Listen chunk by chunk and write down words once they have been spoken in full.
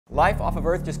Life off of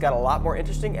Earth just got a lot more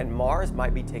interesting, and Mars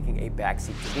might be taking a backseat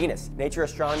to Venus. Nature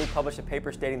Astronomy published a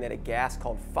paper stating that a gas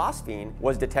called phosphine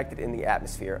was detected in the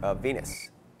atmosphere of Venus.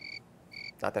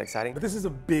 Not that exciting. But this is a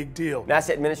big deal.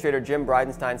 NASA Administrator Jim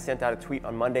Bridenstine sent out a tweet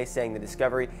on Monday saying the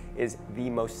discovery is the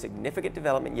most significant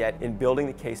development yet in building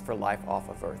the case for life off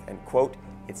of Earth, and quote,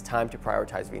 "It's time to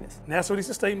prioritize Venus." NASA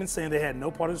released a statement saying they had no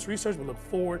part of this research but look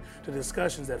forward to the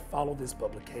discussions that follow this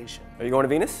publication. Are you going to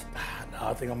Venus? No,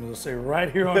 I think I'm going to stay right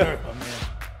here on Earth, my man.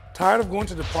 Tired of going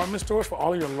to department stores for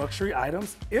all of your luxury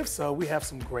items? If so, we have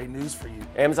some great news for you.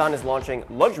 Amazon is launching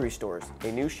Luxury Stores,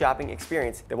 a new shopping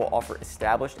experience that will offer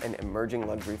established and emerging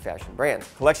luxury fashion brands.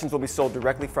 Collections will be sold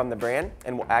directly from the brand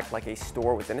and will act like a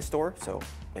store within a store, so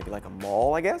maybe like a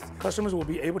mall, I guess? Customers will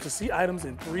be able to see items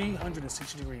in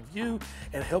 360-degree view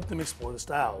and help them explore the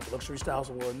styles. Luxury styles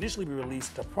will initially be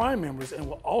released to Prime members and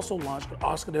will also launch the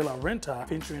Oscar de la Renta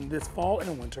featuring this fall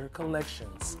and winter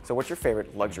collections. So what's your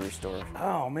favorite luxury store?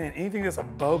 Oh man, anything that's a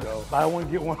BOGO. Buy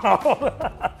one, get one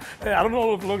off. Hey, I don't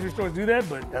know if luxury stores do that,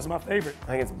 but that's my favorite. I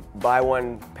think it's buy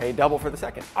one, pay double for the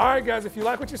second. All right guys, if you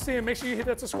like what you're seeing, make sure you hit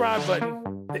that subscribe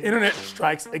button. The internet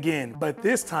strikes again, but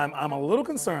this time I'm a little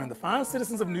concerned. The fine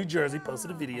citizens of New Jersey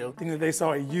posted a video thinking that they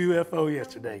saw a UFO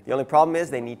yesterday. The only problem is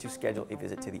they need to schedule a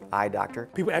visit to the eye doctor.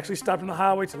 People actually stopped on the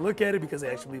highway to look at it because they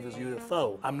actually believe it was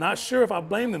UFO. I'm not sure if I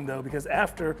blame them though, because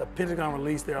after the Pentagon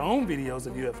released their own videos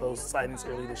of UFO sightings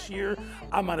early this year,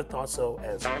 I might have thought so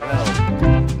as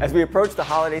well. As we approach the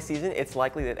holiday season, it's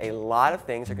likely that a lot of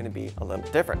things are going to be a little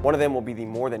different. One of them will be the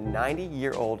more than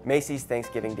 90-year-old Macy's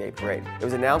Thanksgiving Day Parade. It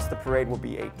was announced the parade will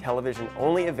be a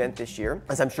television-only event this year,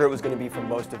 as I'm sure it was going to be for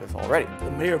most of us already.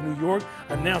 The mayor of New York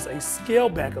announced a scale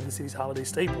back of the city's holiday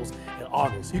staples in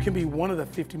August. You can be one of the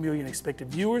 50 million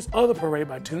expected viewers of the parade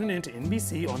by tuning in to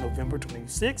NBC on November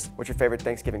 26th. What's your favorite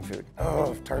Thanksgiving food?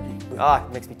 Oh, turkey. Ah,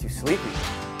 it makes me too sleepy.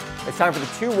 It's time for the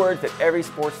two words that every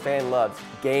sports fan loves,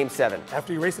 Game 7.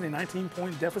 After erasing a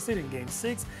 19-point deficit in Game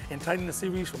 6 and tightening the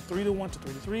series from 3-1 to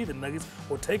 3-3, the Nuggets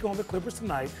will take on the Clippers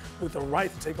tonight with the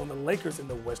right to take on the Lakers in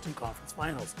the Western Conference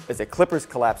Finals. Is a Clippers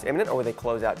collapse imminent, or will they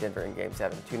close out Denver in Game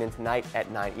 7? Tune in tonight at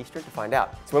 9 Eastern to find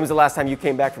out. So when was the last time you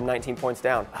came back from 19 points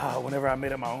down? Whenever I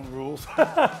made up my own rules.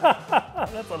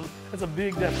 That's a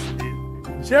big deficit, dude.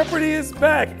 Jeopardy is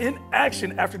back in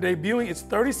action after debuting its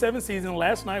 37th season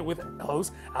last night with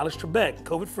host Alex Trebek.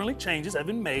 COVID-friendly changes have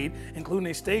been made, including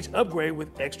a stage upgrade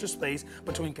with extra space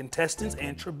between contestants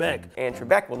and Trebek. And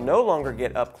Trebek will no longer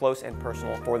get up close and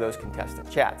personal for those contestant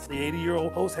chats. The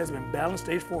 80-year-old host has been battling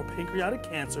stage 4 pancreatic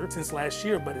cancer since last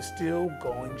year, but is still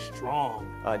going strong.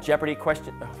 Jeopardy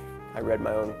question. Oh, I read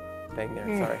my own thing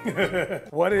there, sorry.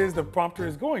 What is the prompter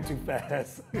is going too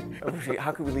fast?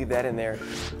 How could we leave that in there?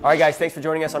 All right, guys, thanks for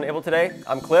joining us on IBBLE today.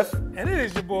 I'm Cliff. And it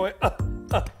is your boy,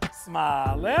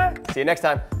 Smiley. See you next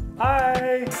time.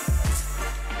 Bye.